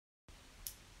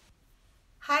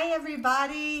Hi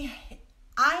everybody,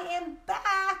 I am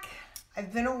back.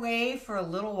 I've been away for a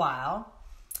little while.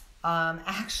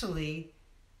 Actually,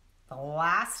 the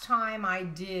last time I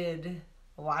did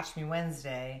Watch Me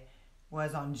Wednesday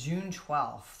was on June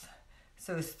 12th.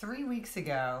 So it was 3 weeks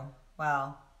ago.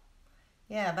 Well,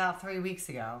 yeah, about 3 weeks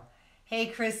ago. Hey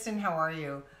Kristen, how are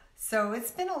you? So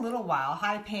it's been a little while.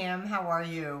 Hi Pam, how are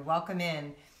you? Welcome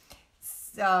in.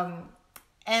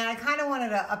 And I kind of wanted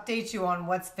to update you on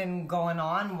what's been going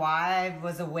on, why I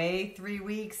was away 3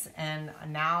 weeks, and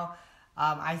now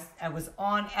I was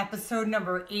on episode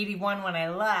number 81 when I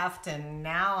left, and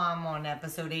now I'm on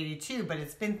episode 82, but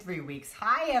it's been 3 weeks.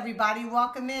 Hi everybody,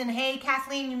 welcome in. Hey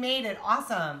Kathleen, you made it,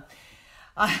 awesome.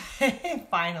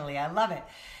 Finally, I love it.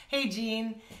 Hey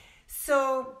Jean,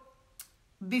 so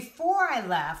before I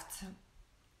left,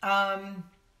 I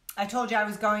told you I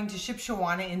was going to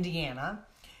Shipshewana, Indiana,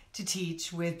 to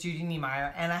teach with Judy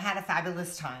Niemeyer, and I had a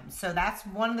fabulous time. So that's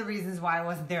one of the reasons why I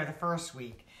wasn't there the first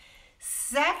week.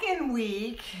 Second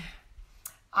week,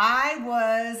 I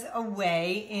was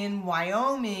away in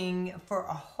Wyoming for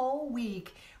a whole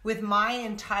week with my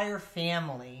entire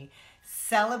family,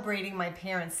 celebrating my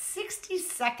parents'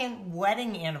 62nd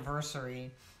wedding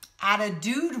anniversary at a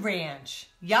dude ranch.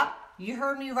 Yup, you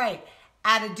heard me right,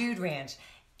 at a dude ranch.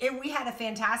 We had a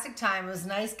fantastic time. It was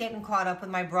nice getting caught up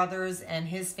with my brothers and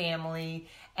his family,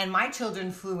 and my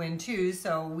children flew in too,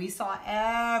 so we saw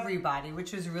everybody,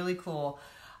 which was really cool.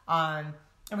 And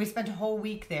we spent a whole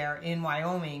week there in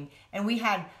Wyoming, and we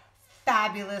had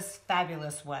fabulous,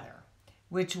 fabulous weather,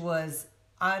 which was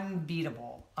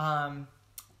unbeatable. And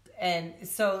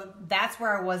so that's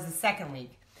where I was the second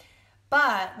week.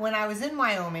 But when I was in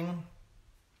Wyoming,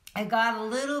 I got a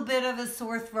little bit of a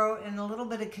sore throat and a little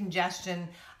bit of congestion.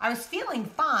 I was feeling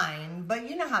fine, but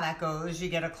you know how that goes. You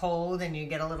get a cold and you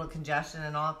get a little congestion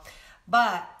and all.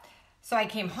 But, so I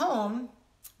came home,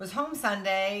 was home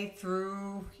Sunday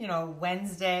through,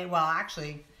 Wednesday. Well,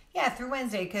 actually, yeah, through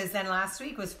Wednesday, because then last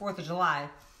week was 4th of July.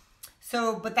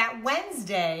 So, but that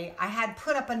Wednesday, I had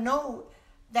put up a note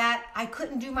that I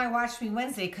couldn't do my Watch Me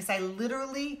Wednesday because I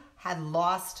literally had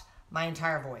lost my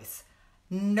entire voice.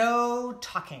 No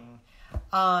talking,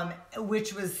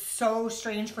 which was so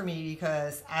strange for me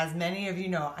because, as many of you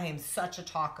know, I am such a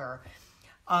talker.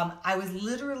 I was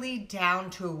literally down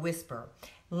to a whisper.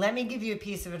 Let me give you a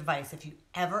piece of advice. If you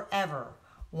ever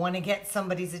want to get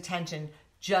somebody's attention,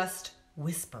 just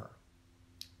whisper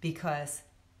because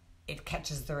it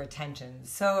catches their attention.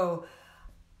 So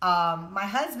my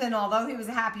husband, although he was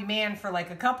a happy man for like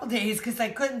a couple days because I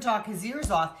couldn't talk his ears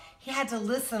off, he had to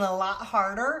listen a lot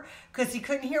harder because he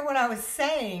couldn't hear what I was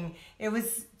saying. It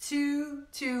was too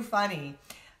funny.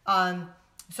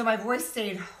 So my voice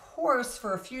stayed hoarse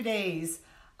for a few days.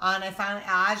 And I found,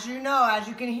 as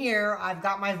you can hear, I've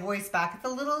got my voice back. It's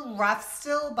a little rough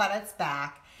still, but it's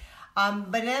back.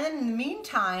 But then in the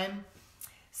meantime,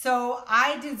 so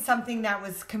I did something that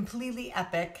was completely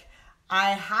epic.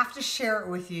 I have to share it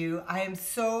with you. I am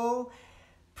so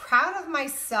proud of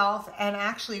myself and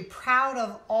actually proud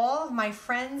of all of my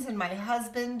friends and my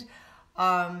husband.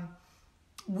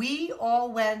 We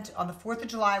all went on the 4th of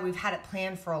July. We've had it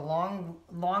planned for a long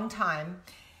time.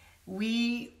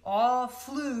 We all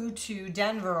flew to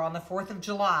Denver on the 4th of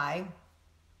July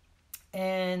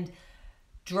and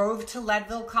drove to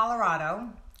Leadville,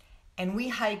 Colorado, and we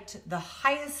hiked the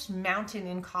highest mountain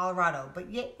in Colorado. But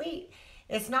yet, wait.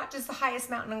 It's not just the highest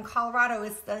mountain in Colorado,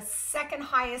 it's the second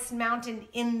highest mountain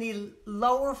in the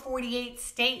lower 48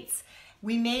 states.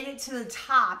 We made it to the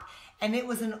top, and it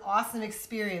was an awesome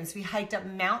experience. We hiked up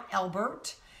Mount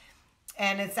Elbert,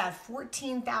 and it's at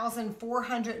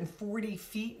 14,440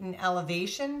 feet in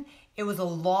elevation. It was a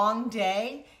long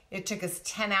day. It took us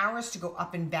 10 hours to go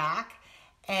up and back,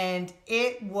 and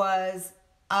it was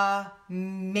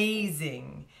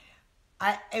amazing.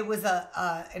 It was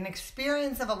an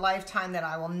experience of a lifetime that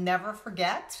I will never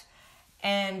forget.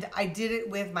 And I did it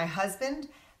with my husband.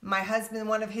 My husband,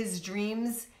 one of his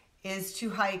dreams is to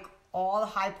hike all the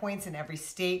high points in every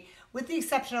state, with the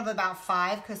exception of about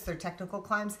 5 because they're technical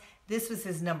climbs. This was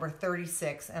his number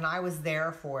 36, and I was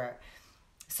there for it.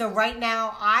 So right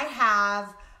now I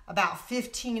have about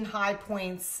 15 high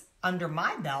points under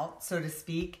my belt, so to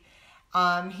speak.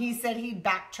 He said he'd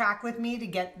backtrack with me to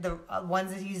get the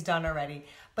ones that he's done already.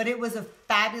 But it was a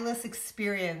fabulous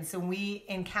experience, and we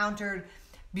encountered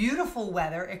beautiful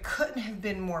weather. It couldn't have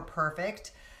been more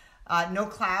perfect. No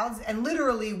clouds, and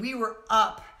literally we were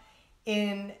up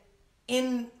in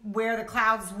where the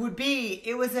clouds would be.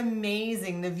 It was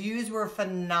amazing. The views were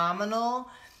phenomenal.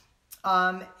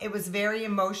 It was very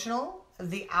emotional.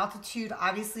 The altitude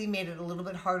obviously made it a little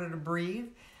bit harder to breathe,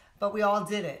 but we all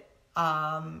did it.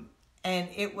 And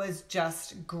it was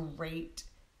just great,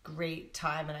 great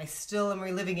time. And I still am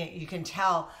reliving it. You can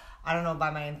tell, I don't know,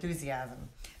 by my enthusiasm.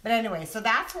 But anyway, so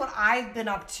that's what I've been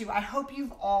up to. I hope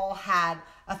you've all had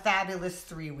a fabulous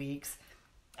 3 weeks.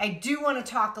 I do want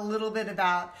to talk a little bit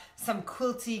about some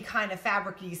quilty kind of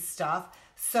fabric-y stuff.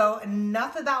 So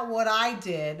enough about what I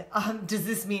did. Does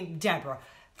this mean, Deborah,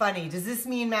 funny, does this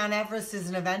mean Mount Everest is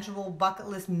an eventual bucket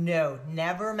list? No,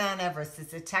 never Mount Everest.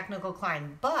 It's a technical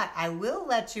climb. But I will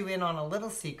let you in on a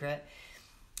little secret.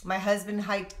 My husband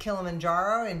hiked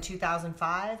Kilimanjaro in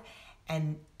 2005,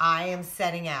 and I am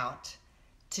setting out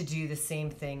to do the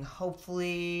same thing,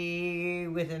 hopefully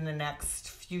within the next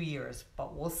few years.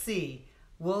 But we'll see.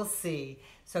 We'll see.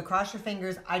 So cross your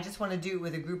fingers. I just want to do it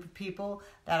with a group of people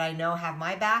that I know have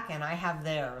my back and I have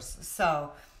theirs.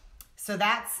 So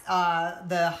that's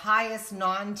the highest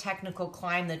non-technical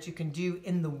climb that you can do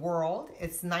in the world.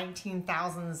 It's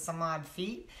 19,000 some odd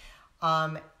feet.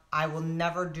 I will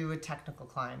never do a technical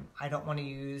climb. I don't want to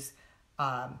use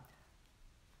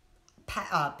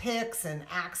picks and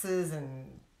axes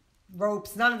and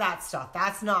ropes, none of that stuff.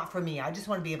 That's not for me. I just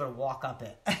want to be able to walk up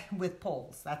it with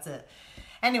poles. That's it.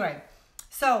 Anyway,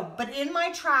 but in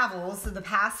my travels the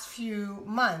past few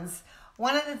months,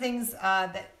 one of the things,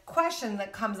 question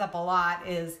that comes up a lot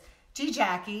is, gee,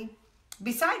 Jackie,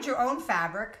 besides your own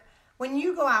fabric, when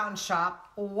you go out and shop,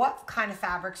 what kind of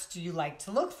fabrics do you like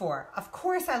to look for? Of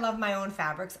course, I love my own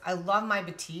fabrics. I love my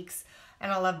batiks,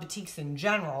 and I love batiks in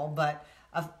general, but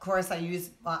of course I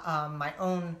use my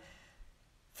own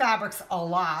fabrics a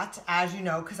lot, as you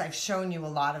know, because I've shown you a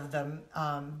lot of them.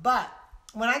 But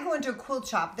when I go into a quilt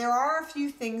shop, there are a few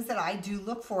things that I do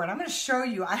look for, and I'm going to show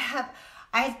you.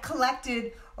 I've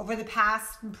collected over the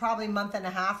past probably month and a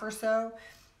half or so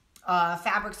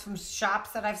fabrics from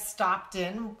shops that I've stopped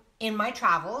in my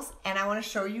travels, and I want to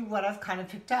show you what I've kind of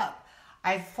picked up.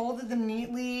 I've folded them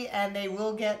neatly, and they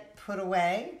will get put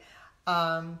away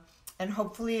and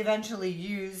hopefully eventually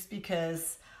used,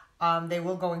 because they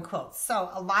will go in quilts. So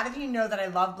a lot of you know that I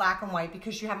love black and white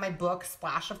because you have my book,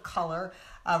 Splash of Color,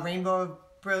 Rainbow of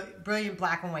Brilliant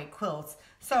Black and White Quilts.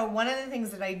 So one of the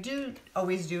things that I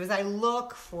always do is I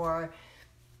look for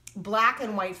black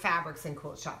and white fabrics in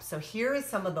quilt shops. So here is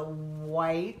some of the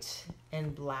white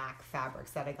and black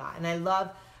fabrics that I got. And I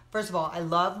love, first of all, I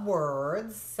love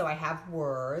words. So I have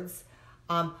words.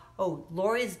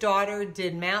 Lori's daughter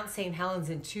did Mount St. Helens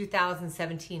in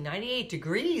 2017, 98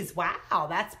 degrees. Wow,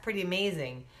 that's pretty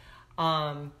amazing.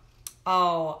 I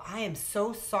am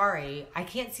so sorry. I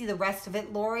can't see the rest of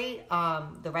it, Lori.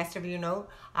 The rest of your note,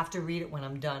 I have to read it when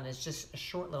I'm done. It's just a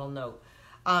short little note.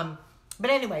 But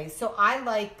anyway, so I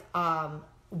like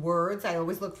words. I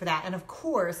always look for that. And of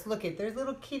course, look there's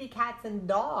little kitty cats and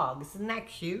dogs. Isn't that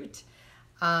cute?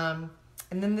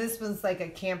 And then this one's like a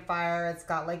campfire. It's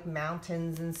got like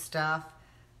mountains and stuff.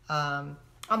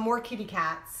 More kitty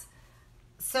cats.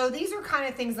 So these are kind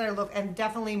of things that I look, and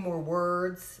definitely more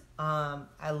words.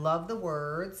 I love the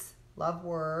words. Love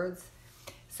words.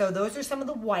 So those are some of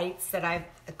the whites that I've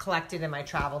collected in my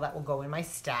travel that will go in my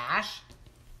stash.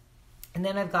 And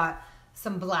then I've got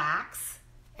some blacks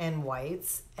and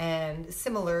whites, and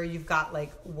similar, you've got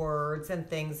like words and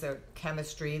things, or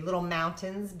chemistry, little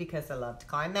mountains, because I love to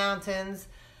climb mountains,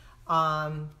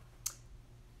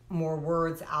 more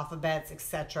words, alphabets,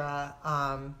 etc.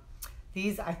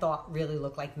 These I thought really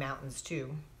look like mountains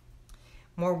too.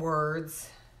 More words,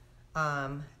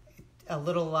 a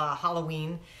little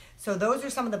Halloween. So those are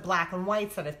some of the black and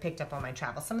whites that I've picked up on my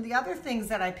travel. Some of the other things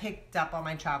that I picked up on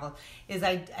my travel is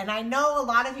and I know a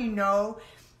lot of you know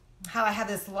how I have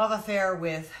this love affair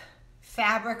with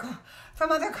fabric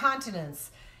from other continents.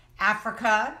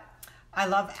 Africa, I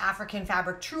love African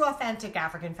fabric, true authentic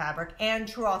African fabric, and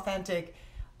true authentic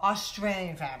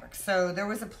Australian fabric. So there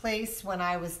was a place when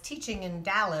I was teaching in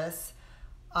Dallas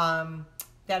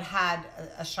that had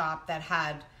a shop that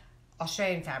had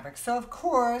Australian fabric. So of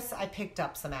course I picked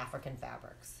up some African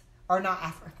fabrics, or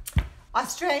not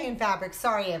Australian fabrics.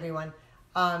 Sorry everyone.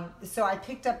 So I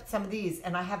picked up some of these,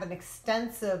 and I have an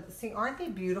extensive, see, aren't they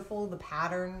beautiful, the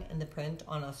pattern and the print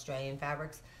on Australian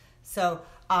fabrics? So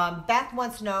Beth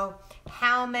wants to know,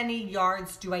 how many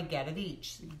yards do I get of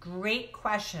each? Great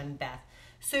question, Beth.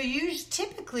 So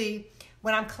typically,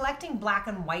 when I'm collecting black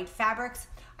and white fabrics,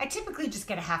 I typically just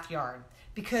get a half yard,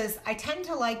 because I tend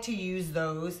to like to use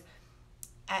those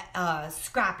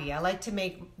scrappy. I like to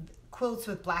make quilts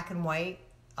with black and white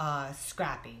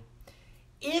scrappy.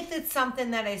 If it's something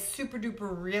that I super duper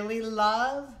really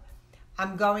love,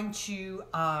 I'm going to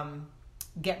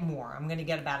get more. I'm going to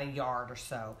get about a yard or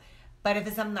so. But if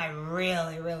it's something I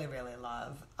really, really, really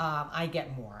love, I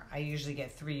get more. I usually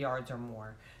get 3 yards or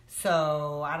more.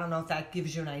 So I don't know if that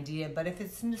gives you an idea, but if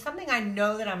it's something I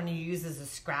know that I'm going to use as a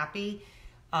scrappy,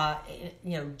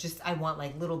 just I want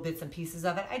like little bits and pieces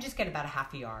of it, I just get about a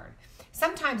half a yard.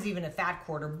 Sometimes even a fat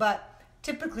quarter, but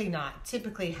typically not,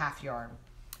 typically half yard.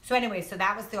 So anyway, so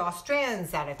that was the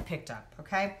Australians that I've picked up,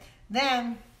 okay?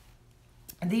 Then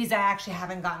these I actually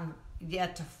haven't gotten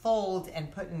yet to fold and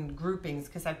put in groupings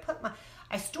because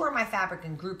I store my fabric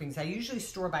in groupings. I usually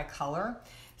store by color.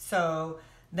 So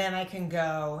then I can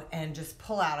go and just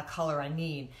pull out a color I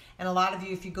need. And a lot of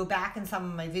you, if you go back in some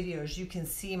of my videos, you can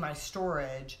see my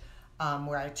storage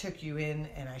where I took you in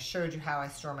and I showed you how I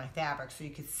store my fabric. So you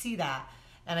could see that.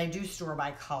 And I do store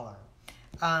by color.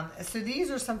 So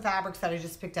these are some fabrics that I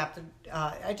just picked up.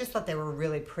 I just thought they were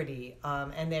really pretty.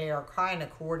 And they are kind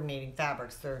of coordinating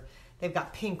fabrics. They've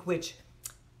got pink, which,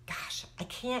 gosh, I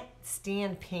can't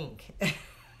stand pink.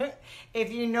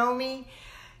 If you know me,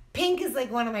 pink is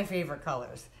like one of my favorite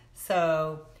colors.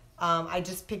 So I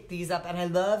just picked these up, and I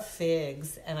love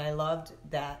figs, and I loved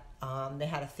that they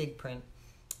had a fig print.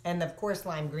 And of course,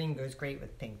 lime green goes great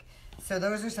with pink. So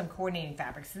those are some coordinating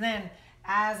fabrics. And then,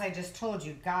 as I just told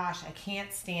you, gosh, I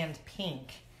can't stand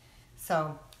pink.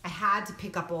 So I had to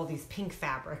pick up all these pink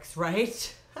fabrics,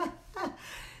 right?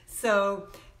 So,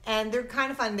 and they're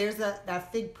kind of fun. There's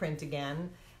that fig print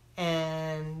again,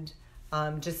 and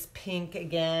just pink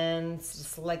again. It's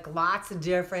just like lots of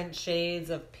different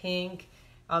shades of pink.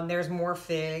 There's more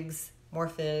figs,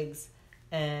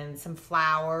 and some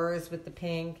flowers with the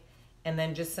pink, and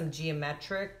then just some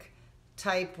geometric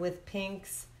type with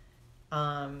pinks,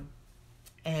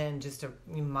 and just a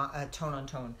tone on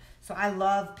tone. So I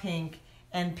love pink,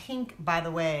 and pink, by the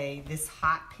way, this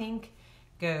hot pink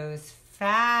goes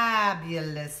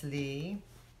fabulously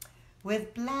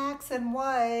with blacks and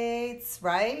whites,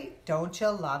 right? Don't you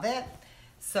love it?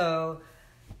 So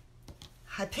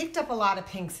I picked up a lot of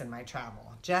pinks in my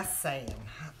travel, just saying.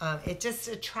 It just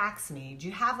attracts me. Do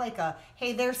you have like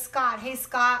hey, there's Scott. Hey,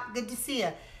 Scott, good to see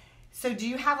you. So do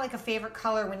you have like a favorite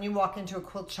color when you walk into a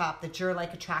quilt shop that you're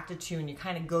like attracted to and you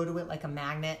kind of go to it like a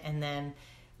magnet and then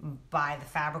buy the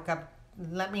fabric up?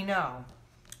 Let me know.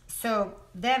 So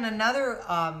then another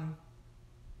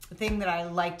thing that I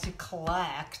like to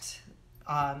collect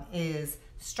is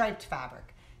striped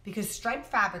fabric, because striped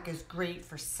fabric is great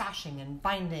for sashing and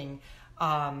binding,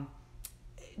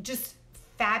 just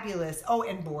fabulous. Oh,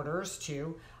 and borders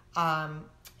too.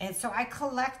 And so I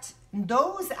collect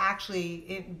those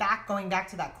actually, going back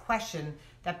to that question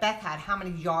that Beth had, how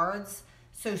many yards?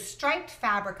 So striped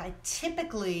fabric, I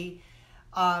typically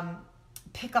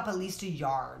pick up at least a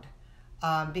yard.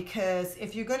 Because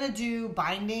if you're going to do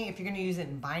binding, if you're going to use it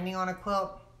in binding on a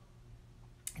quilt,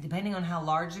 depending on how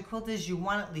large the quilt is, you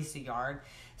want at least a yard.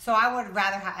 So I would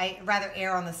rather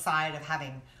err on the side of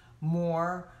having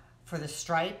more for the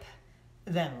stripe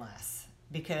than less.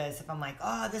 Because if I'm like,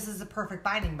 oh, this is a perfect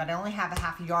binding, but I only have a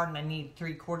half a yard and I need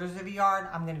 3/4 of a yard,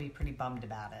 I'm going to be pretty bummed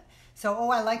about it. So,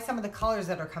 I like some of the colors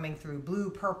that are coming through. Blue,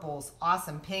 purples,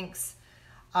 awesome pinks.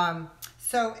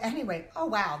 So anyway, oh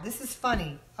wow, this is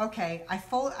funny. Okay,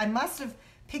 I must have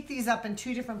picked these up in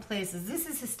 2 different places. This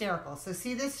is hysterical. So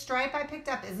see this stripe I picked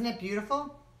up? Isn't it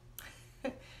beautiful?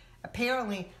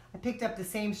 Apparently, I picked up the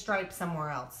same stripe somewhere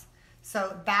else.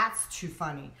 So that's too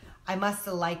funny. I must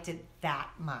have liked it that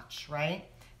much, right?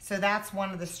 So that's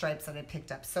one of the stripes that I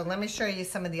picked up. So let me show you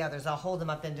some of the others. I'll hold them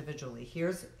up individually.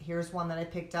 Here's one that I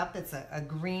picked up. It's a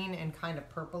green and kind of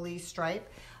purpley stripe.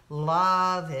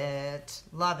 Love it.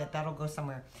 Love it. That'll go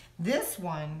somewhere. This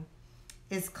one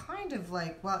is kind of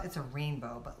like, well, it's a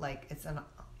rainbow, but like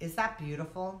is that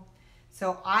beautiful?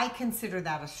 So I consider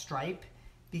that a stripe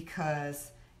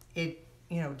because it,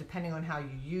 depending on how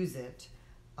you use it,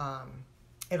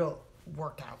 it'll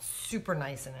work out super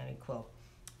nice in any quilt.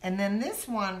 And then this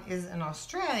one is an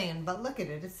Australian, but look at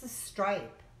it. It's a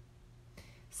stripe.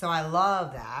 So I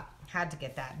love that. Had to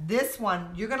get that. This one,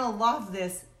 you're going to love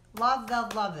this. Love,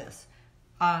 love, love this.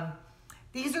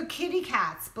 These are kitty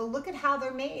cats, but look at how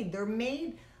they're made. They're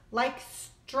made like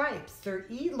stripes. They're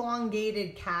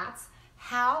elongated cats.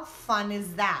 How fun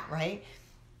is that, right?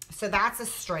 So that's a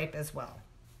stripe as well.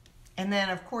 And then,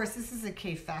 of course, this is a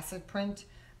K-facet print,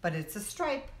 but it's a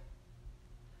stripe.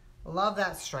 Love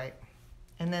that stripe.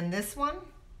 And then this one,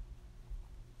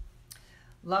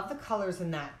 love the colors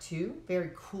in that too.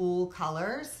 Very cool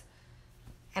colors.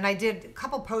 And I did a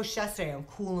couple posts yesterday on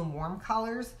cool and warm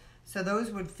colors. So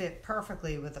those would fit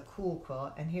perfectly with a cool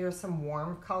quilt. And here's some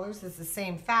warm colors. It's the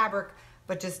same fabric,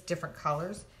 but just different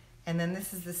colors. And then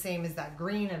this is the same as that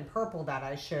green and purple that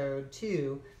I showed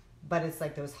too, but it's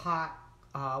like those hot,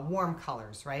 warm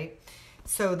colors, right?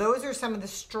 So those are some of the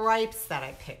stripes that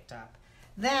I picked up.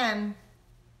 Then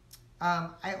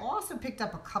I also picked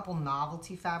up a couple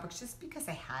novelty fabrics just because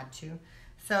I had to.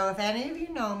 So if any of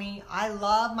you know me, I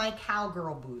love my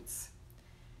cowgirl boots.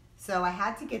 So I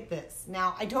had to get this.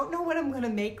 Now, I don't know what I'm going to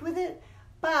make with it,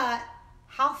 but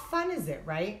how fun is it,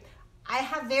 right? I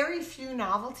have very few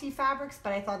novelty fabrics,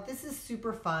 but I thought this is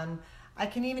super fun. I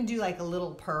can even do like a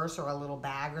little purse or a little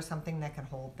bag or something that can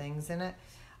hold things in it.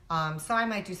 So I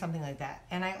might do something like that.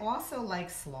 And I also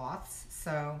like sloths,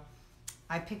 so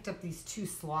I picked up these 2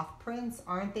 sloth prints.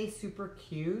 Aren't they super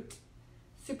cute?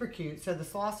 Super cute. So the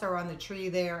sloths are on the tree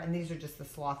there, and these are just the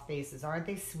sloth faces. Aren't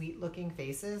they sweet looking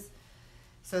faces?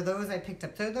 So those I picked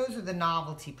up. So those are the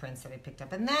novelty prints that I picked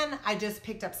up. And then I just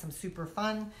picked up some super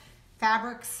fun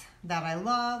fabrics that I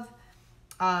love.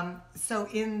 So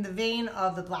in the vein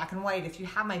of the black and white, if you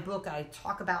have my book, I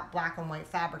talk about black and white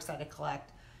fabrics that I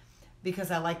collect because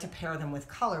I like to pair them with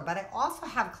color. But I also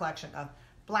have a collection of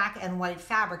black and white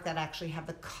fabric that actually have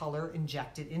the color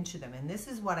injected into them. And this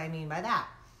is what I mean by that.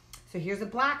 So here's a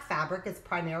black fabric. It's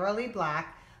primarily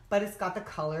black, but it's got the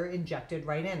color injected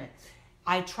right in it.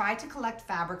 I try to collect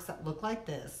fabrics that look like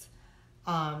this,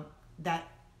 that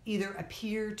either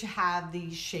appear to have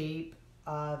the shape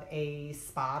of a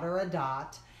spot or a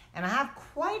dot, and I have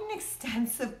quite an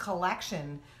extensive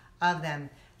collection of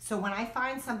them. So when I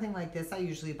find something like this, I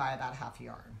usually buy about half a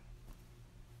yard.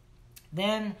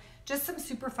 Then just some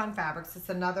super fun fabrics. It's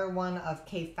another one of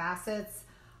K Facets,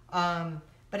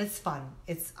 but it's fun.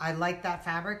 I like that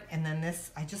fabric. And then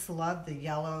this, I just love the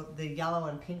yellow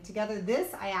and pink together.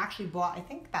 This I actually bought, I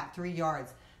think about 3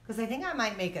 yards, because I think I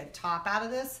might make a top out of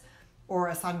this or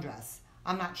a sundress.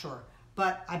 I'm not sure,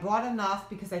 but I bought enough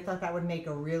because I thought that would make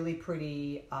a really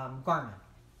pretty garment.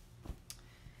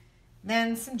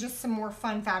 Then just some more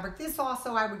fun fabric. This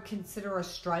also I would consider a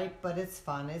stripe, but it's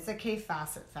fun. It's a K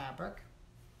Facet fabric.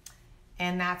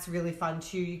 And that's really fun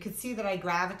too. You can see that I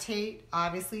gravitate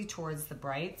obviously towards the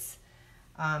brights.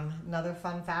 Another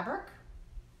fun fabric.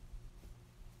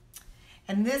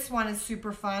 And this one is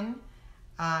super fun.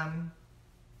 Isn't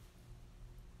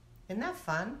that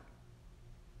fun?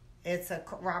 It's a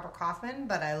Robert Kaufman,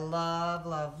 but I love,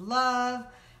 love, love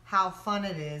how fun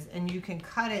it is. And you can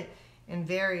cut it in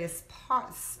various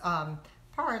parts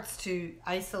to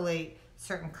isolate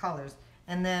certain colors.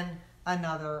 And then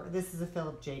another, this is a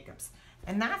Philip Jacobs.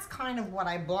 And that's kind of what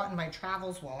I bought in my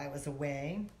travels while I was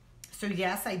away. So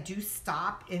yes, I do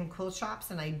stop in quilt shops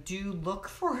and I do look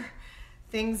for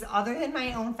things other than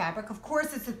my own fabric. Of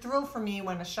course, it's a thrill for me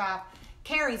when a shop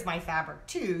carries my fabric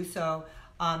too. So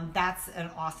that's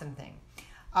an awesome thing.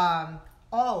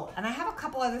 Oh, and I have a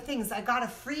couple other things. I got a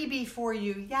freebie for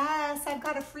you. Yes, I've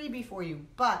got a freebie for you.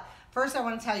 But first I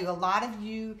want to tell you, a lot of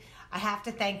you, I have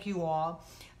to thank you all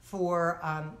for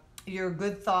your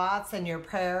good thoughts and your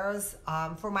prayers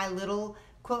for my little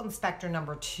quilt inspector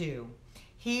number 2.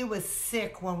 He was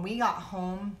sick when we got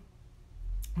home.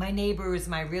 My neighbors,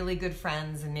 my really good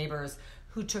friends and neighbors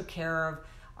who took care of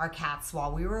our cats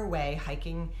while we were away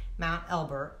hiking Mount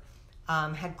Elbert,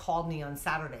 had called me on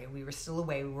Saturday. We were still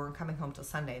away. We weren't coming home till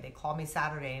Sunday. They called me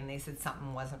Saturday and they said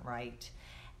something wasn't right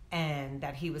and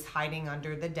that he was hiding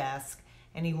under the desk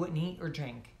and he wouldn't eat or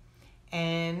drink,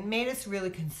 and made us really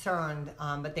concerned,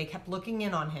 but they kept looking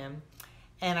in on him.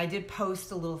 And I did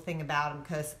post a little thing about him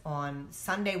because on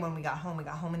Sunday when we got home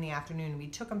in the afternoon, and we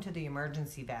took him to the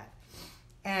emergency vet.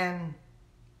 And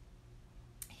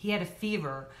he had a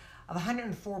fever of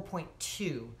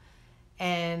 104.2.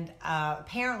 And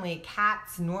apparently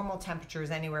cats' normal temperature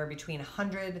is anywhere between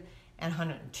 100 and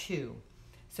 102.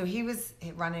 So he was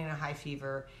running a high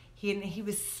fever. He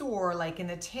was sore, like in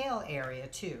the tail area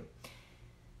too.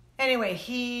 Anyway,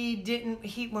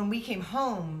 when we came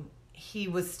home, he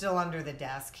was still under the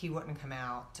desk. He wouldn't come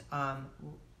out.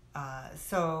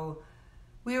 So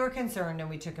we were concerned and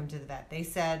we took him to the vet. They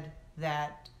said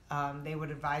that they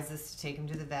would advise us to take him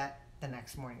to the vet the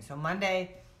next morning. So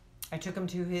Monday, I took him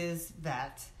to his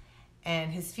vet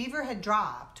and his fever had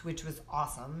dropped, which was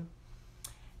awesome.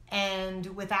 And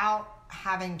without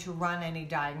having to run any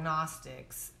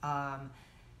diagnostics,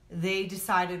 they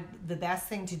decided the best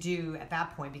thing to do at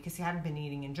that point, because he hadn't been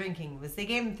eating and drinking, was they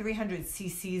gave him 300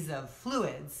 cc's of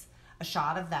fluids, a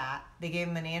shot of that. They gave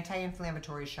him an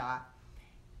anti-inflammatory shot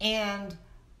and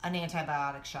an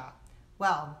antibiotic shot.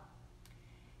 Well,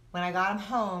 when I got him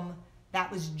home, that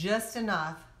was just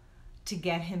enough to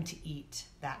get him to eat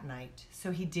that night.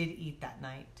 So he did eat that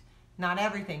night. Not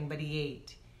everything, but he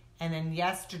ate. And then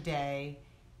yesterday,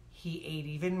 he ate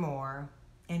even more.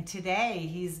 And today,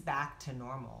 he's back to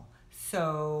normal.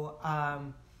 So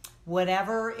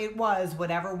whatever it was,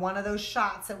 whatever one of those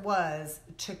shots it was,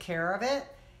 took care of it,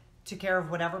 took care of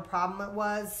whatever problem it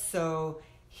was. So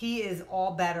he is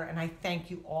all better, and I thank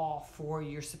you all for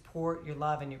your support, your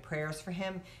love, and your prayers for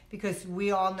him, because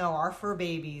we all know our fur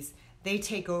babies, they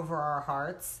take over our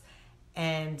hearts,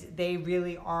 and they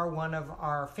really are one of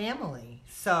our family.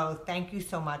 So thank you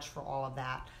so much for all of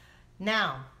that.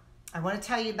 Now, I want to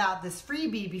tell you about this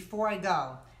freebie before I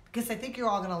go, because I think you're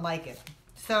all going to like it.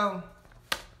 So,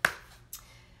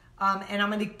 and I'm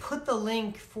going to put the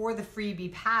link for the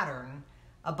freebie pattern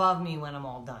above me when I'm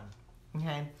all done.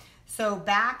 Okay? So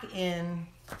back in,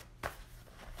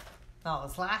 well, it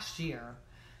was last year.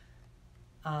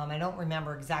 I don't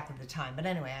remember exactly the time, but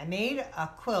anyway, I made a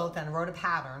quilt and wrote a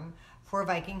pattern for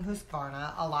Viking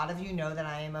HUSQVARNA. A lot of you know that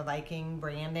I am a Viking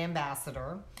brand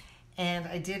ambassador, and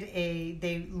I did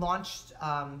they launched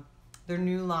their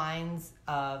new lines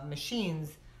of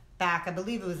machines back, I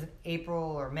believe it was in April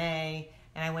or May,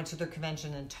 and I went to their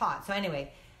convention and taught. So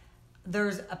anyway,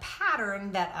 there's a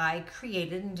pattern that I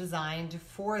created and designed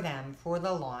for them for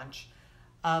the launch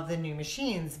of the new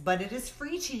machines, but it is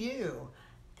free to you.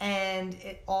 And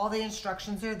all the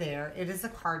instructions are there. It is a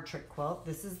card trick quilt.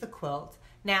 This is the quilt.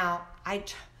 Now,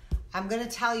 I'm going to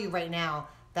tell you right now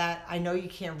that I know you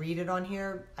can't read it on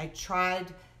here. I tried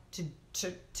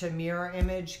to mirror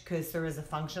image, because there is a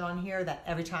function on here that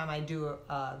every time I do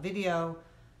a video,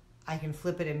 I can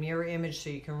flip it a mirror image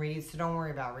so you can read. So don't worry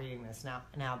about reading this now.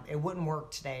 Now, it wouldn't work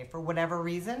today for whatever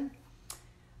reason.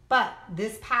 But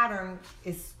this pattern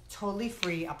is totally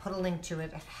free. I'll put a link to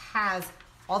it. It has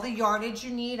all the yardage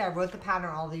you need. I wrote the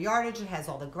pattern, all the yardage. It has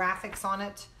all the graphics on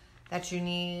it that you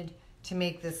need to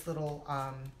make this little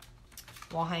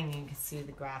wall hanging. You can see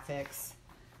the graphics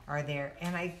are there.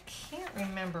 And I can't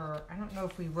remember, I don't know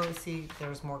if we wrote, see,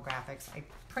 there's more graphics. I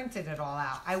printed it all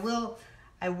out. I will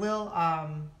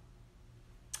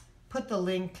put the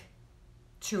link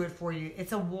to it for you.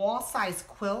 It's a wall size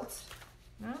quilt.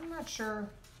 I'm not sure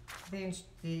the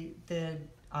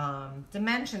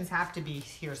dimensions have to be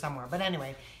here somewhere, but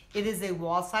anyway, it is a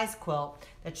wall size quilt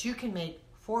that you can make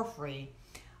for free.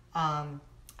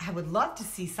 I would love to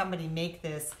see somebody make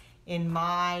this in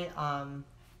my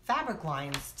fabric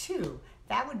lines too.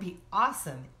 That would be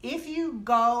awesome. If you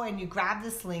go and you grab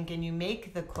this link and you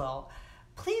make the quilt,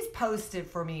 please post it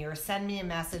for me or send me a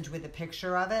message with a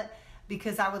picture of it,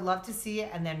 because I would love to see it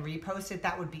and then repost it.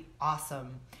 That would be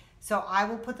awesome. So I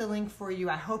will put the link for you.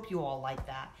 I hope you all like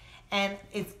that. And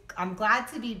I'm glad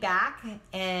to be back,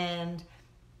 and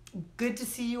good to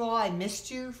see you all. I missed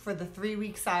you for the 3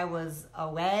 weeks I was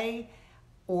away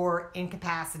or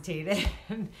incapacitated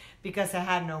because I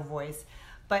had no voice.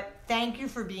 But thank you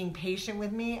for being patient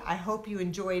with me. I hope you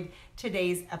enjoyed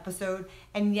today's episode.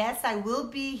 And yes, I will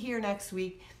be here next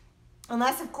week,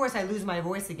 unless, of course, I lose my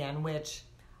voice again, which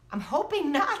I'm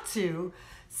hoping not to.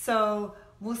 So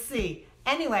we'll see.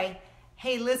 Anyway,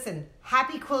 hey, listen,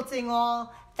 happy quilting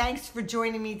all. Thanks for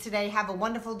joining me today. Have a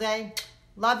wonderful day.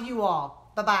 Love you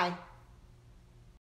all. Bye-bye.